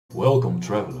Welcome,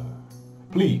 traveler.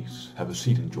 Please have a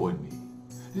seat and join me.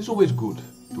 It is always good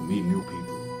to meet new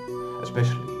people,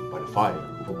 especially by the fire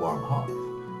of a warm hearth,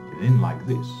 in an inn like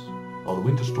this, while the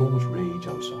winter storms rage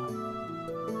outside.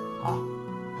 Ah,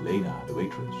 Helena, the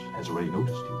waitress, has already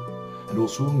noticed you, and will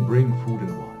soon bring food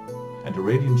and wine, and a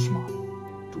radiant smile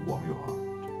to warm your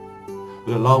heart.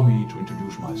 But allow me to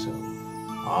introduce myself.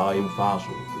 I am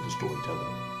Fasold the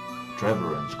Storyteller,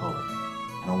 traveler and scholar,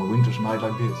 and on a winter's night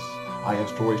like this, I have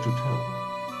stories to tell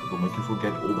that will make you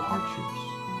forget all the hardships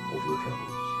of your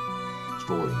travels.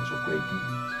 Stories of great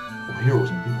deeds, of heroes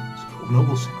and villains, of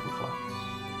noble sacrifice,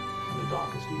 and the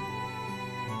darkest evil.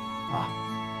 Ah,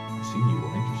 I see you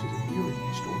are interested in hearing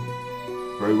my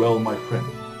story. Very well, my friend.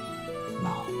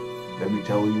 Now, let me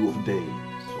tell you of days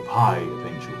of high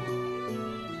adventure.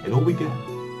 It all began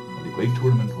when the great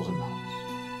tournament was announced.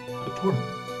 A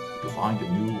tournament to find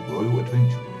a new royal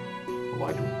adventurer. Oh,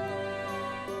 I do.